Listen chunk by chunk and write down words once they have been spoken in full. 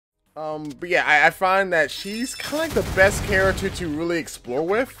But yeah, I find that she's kind of like the best character to really explore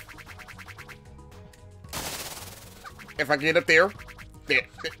with. If I get up there,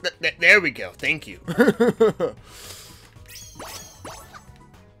 there we go. Thank you.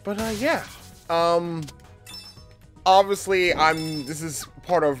 But yeah, obviously this is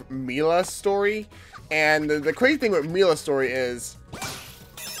part of Milla's story, and the crazy thing with Milla's story is,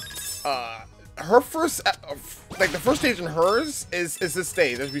 her first, like the first stage in hers is this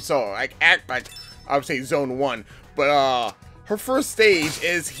stage, as we saw, like I would say zone 1, but her first stage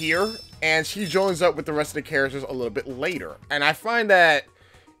is here, and she joins up with the rest of the characters a little bit later. And I find that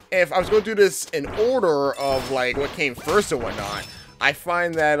if I was going to do this in order of like what came first and whatnot, I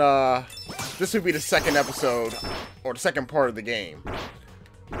find that this would be the second episode or the second part of the game.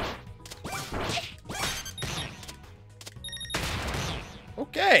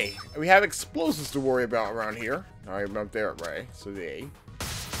 Okay, we have explosives to worry about around here. Alright, I'm up there, right? So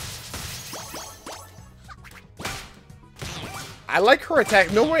I like her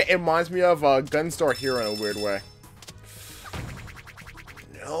attack. No way, it reminds me of Gunstar Hero in a weird way.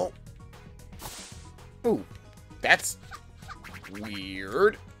 No. Ooh, that's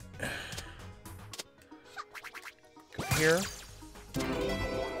weird. Come here.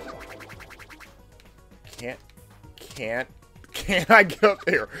 Can I get up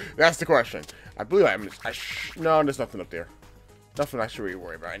there? That's the question. I believe no, there's nothing up there. Nothing I should really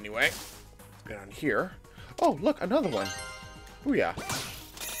worry about anyway. Let's go down here. Oh, look, another one. Oh yeah.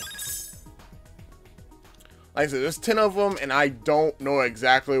 Like I said, there's 10 of them, and I don't know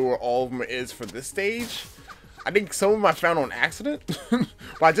exactly where all of them is for this stage. I think some of them I found on accident,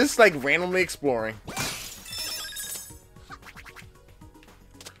 by just like randomly exploring.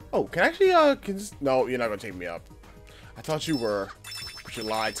 Oh, can I actually, no, you're not gonna take me up. I thought you were, but you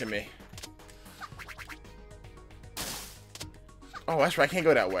lied to me. Oh, that's right, I can't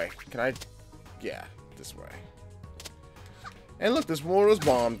go that way. Can I? Yeah, this way. And look, there's more of those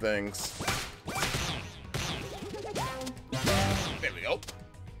bomb things. There we go.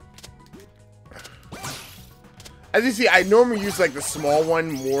 As you see, I normally use like the small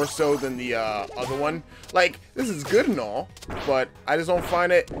one more so than the other one. Like, this is good and all, but I just don't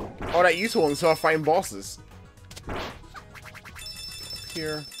find it all that useful until I find bosses.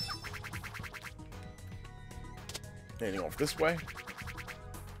 Here. Anything off this way?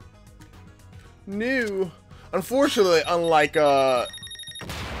 No. Unfortunately, unlike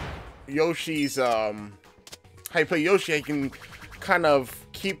Yoshi's how you play Yoshi, I can kind of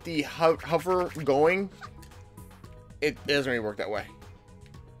keep the hover going. It doesn't really work that way.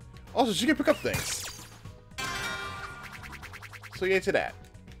 Also, she can pick up things. So yeah, to that.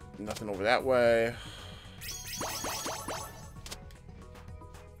 Nothing over that way.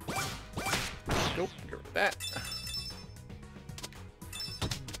 Nope, get rid of that.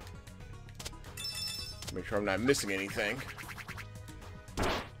 Make sure I'm not missing anything.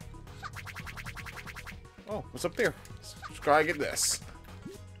 Oh, what's up there? Let's try to get this.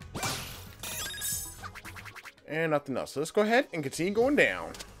 And nothing else. So let's go ahead and continue going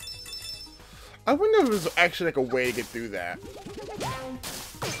down. I wonder if there's actually like a way to get through that.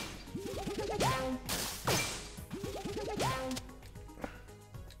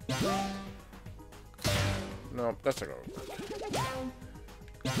 No, that's not gonna work.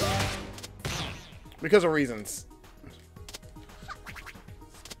 Because of reasons.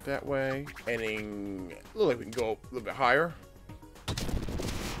 That way. And look like we can go a little bit higher.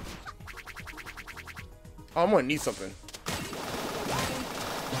 Oh, I'm gonna need something.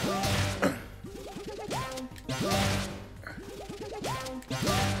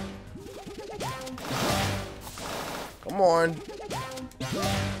 Come on.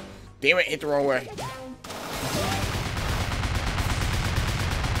 Damn it, hit the wrong way.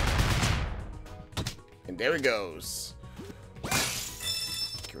 And there it goes.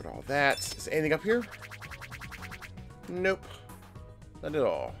 Get rid of all that. Is there anything up here? Nope. Not at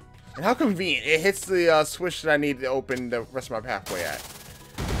all. And how convenient. It hits the switch that I need to open the rest of my pathway at.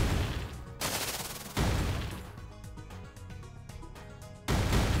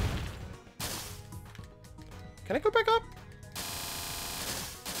 Can I go back up?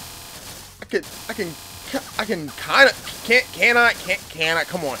 I can kind of, can I,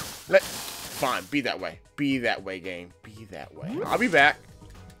 come on. Fine, be that way. Be that way, game. Be that way. I'll be back.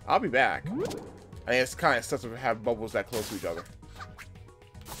 I think it's kind of stuff to have bubbles that close to each other.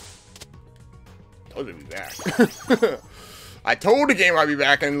 Told you to be back. I told the game I'd be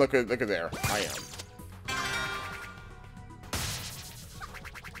back, and look at there. I am.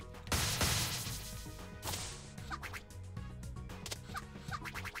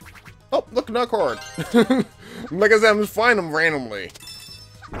 Oh, look, another card. Like I said, I'm just finding them randomly.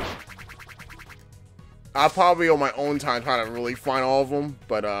 I'll probably on my own time try to really find all of them,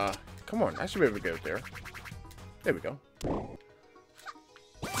 but come on, I should be able to get it there. There we go.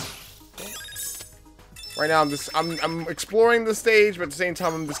 Right now I'm exploring the stage, but at the same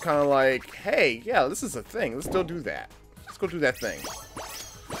time I'm just kind of like, hey, yeah, this is a thing. Let's still do that. Let's go do that thing.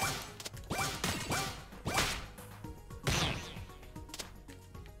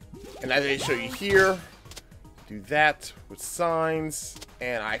 And as they show you here, do that with signs.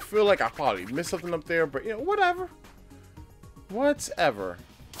 And I feel like I probably missed something up there, but you know, whatever. Whatever.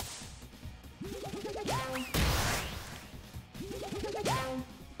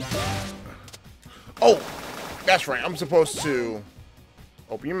 Oh, that's right. I'm supposed to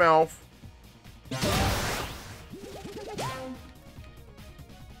open your mouth. Damn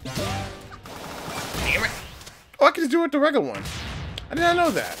it. Oh, I can just do it with the regular one. I did not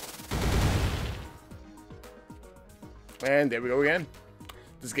know that. And there we go again.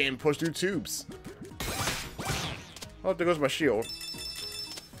 This game pushed through tubes. Oh, there goes my shield.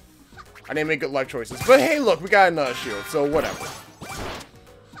 I didn't make good life choices. But hey, look, we got another shield, so whatever.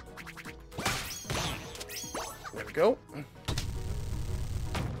 There we go.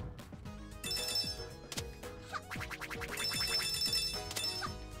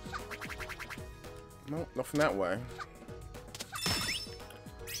 Nope, nothing that way.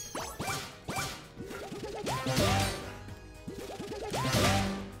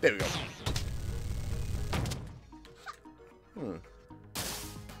 There we go.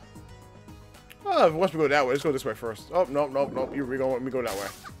 Oh, once we go that way, let's go this way first. Oh, nope, nope, nope. You're going to let me go that way.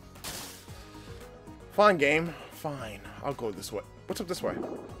 Fine game. Fine. I'll go this way. What's up this way?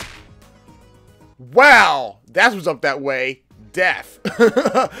 Wow! That's what's up that way. Death.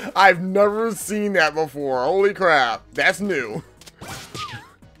 I've never seen that before. Holy crap. That's new.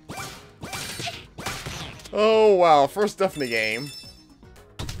 Oh, wow. First death in the game.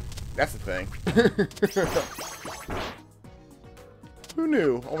 That's the thing. Who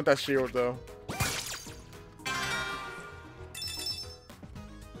knew? I want that shield, though.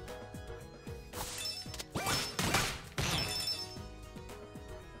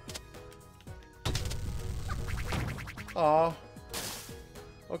 Aw.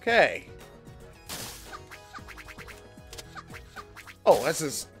 Okay. Oh, this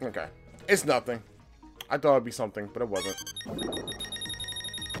is... Okay. It's nothing. I thought it'd be something, but it wasn't.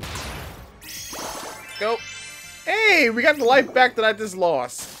 Go. Hey, we got the life back that I just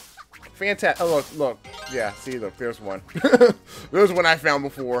lost. Fantastic. Oh, look, look. Yeah, see, look, there's one. There's one I found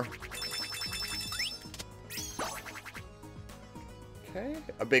before. Okay,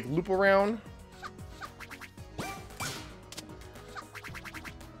 a big loop around.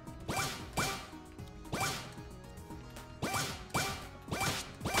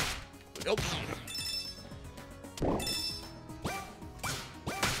 Nope.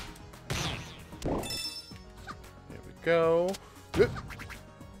 Go.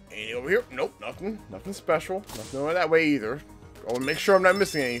 Anything over here? Nope, nothing. Nothing special. Nothing over that way either. I want to make sure I'm not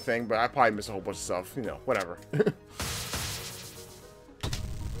missing anything, but I probably missed a whole bunch of stuff. You know, whatever.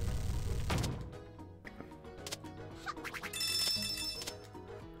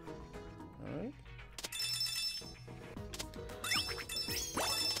 Alright.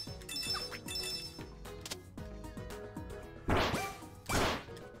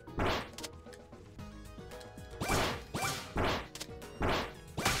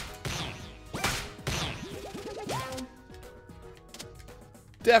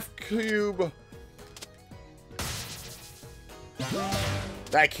 Death Cube.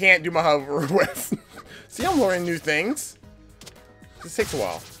 I can't do my hover with. See, I'm learning new things. This takes a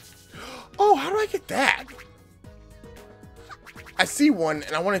while. Oh, how do I get that? I see one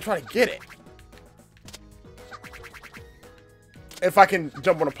and I want to try to get it. If I can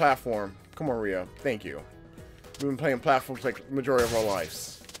jump on a platform. Come on, Rio. Thank you. We've been playing platforms like the majority of our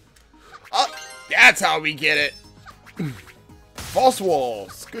lives. Oh, that's how we get it. False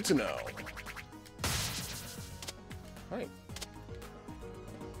walls. Good to know. Right.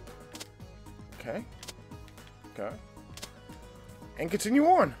 Okay. Okay. And continue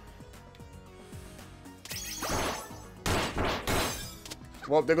on.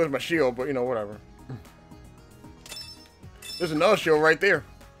 Well, there goes my shield, but you know, whatever. There's another shield right there.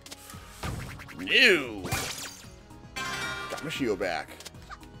 New. Got my shield back.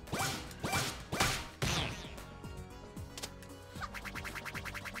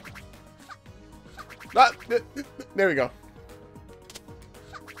 Ah, there we go.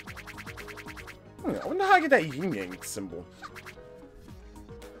 I wonder how I get that yin-yang symbol.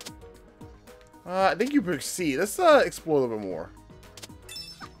 I think you proceed. Let's explore a little bit more.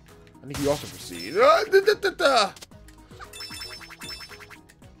 I think you also proceed.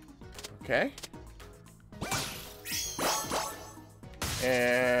 Okay.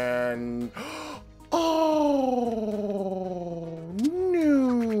 And oh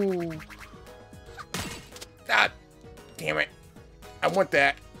no! Ah, damn it! I want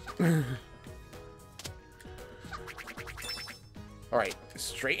that. All right,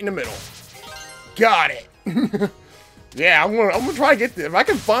 straight in the middle. Got it. Yeah, I'm gonna try to get them. If I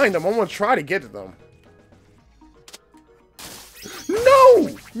can find them, I'm gonna try to get to them. No!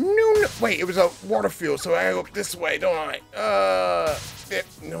 No! Wait, it was a water field, so I go this way, don't I?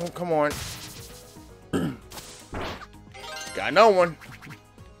 No, come on. Got no one.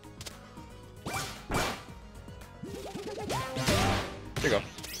 There you go.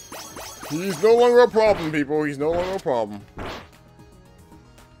 He's no longer a problem, people. He's no longer a problem.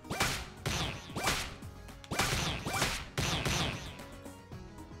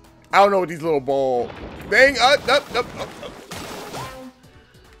 I don't know what these little ball thing. Up.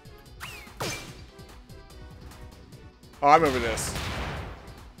 Oh, I remember this.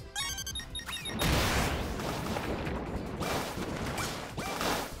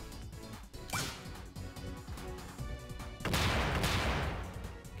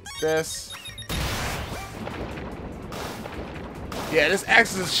 This. Yeah, this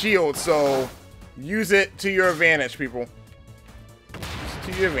acts as a shield, so use it to your advantage, people.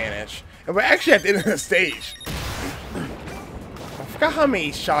 To your advantage. And we're actually at the end of the stage. I forgot how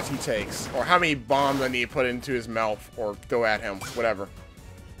many shots he takes, or how many bombs I need to put into his mouth, or throw at him, whatever.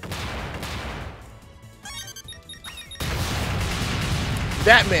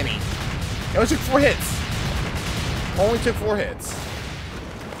 That many. It only took 4 hits. Only took 4 hits.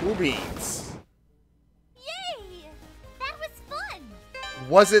 Cool beans. Yay! That was fun.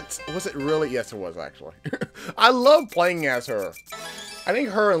 Was it really? Yes, it was actually. I love playing as her. I think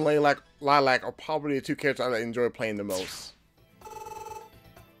her and Lilac are probably the 2 characters I enjoy playing the most.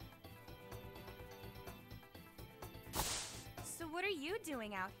 So what are you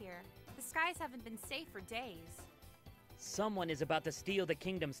doing out here? The skies haven't been safe for days. Someone is about to steal the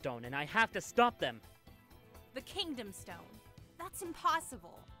Kingdom Stone, and I have to stop them. The Kingdom Stone? That's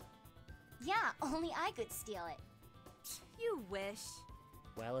impossible. Yeah, only I could steal it. You wish.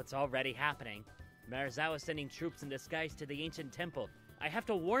 Well, it's already happening. Marizawa's sending troops in disguise to the ancient temple. I have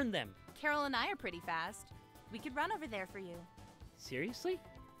to warn them. Carol and I are pretty fast. We could run over there for you. Seriously?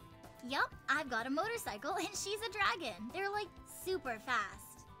 Yup, I've got a motorcycle and she's a dragon. They're like super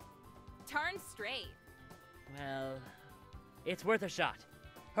fast. Darn straight. Well, it's worth a shot.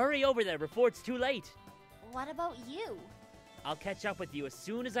 Hurry over there before it's too late. What about you? I'll catch up with you as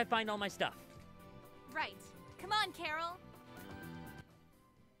soon as I find all my stuff. Right. Come on, Carol.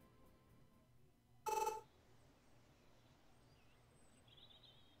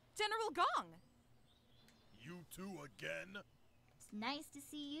 General Gong! You two again? It's nice to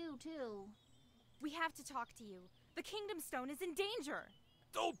see you too. We have to talk to you. The Kingdom Stone is in danger.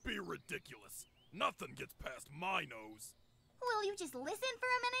 Don't be ridiculous. Nothing gets past my nose. Will you just listen for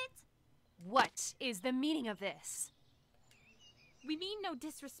a minute? What is the meaning of this? We mean no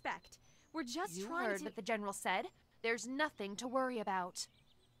disrespect. We're just You trying heard to— what the General said. There's nothing to worry about.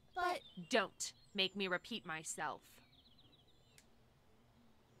 But Don't make me repeat myself.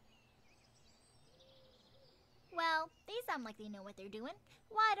 well, they sound like they know what they're doing.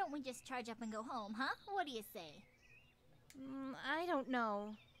 Why don't we just charge up and go home, huh? What do you say? I don't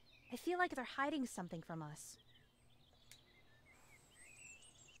know. I feel like they're hiding something from us.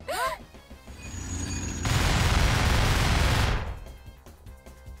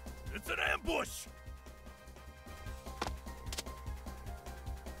 It's an ambush!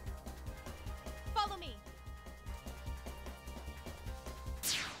 Follow me.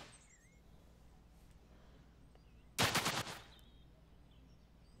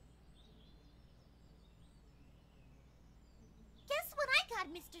 Guess what I got,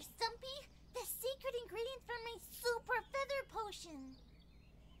 Mr. Stumpy? The secret ingredient for my super feather potion.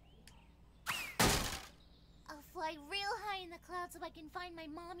 I'll fly real high in the clouds so I can find my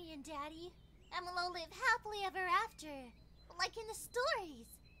mommy and daddy. And we'll all live happily ever after. Like in the stories.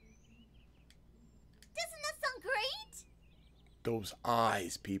 Doesn't that sound great? Those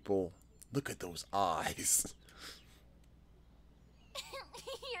eyes, people. Look at those eyes.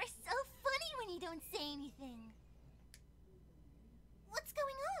 You're so funny when you don't say anything. What's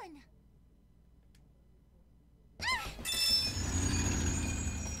going on?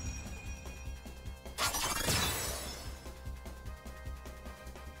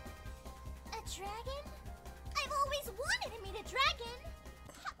 A dragon? I've always wanted to meet a dragon!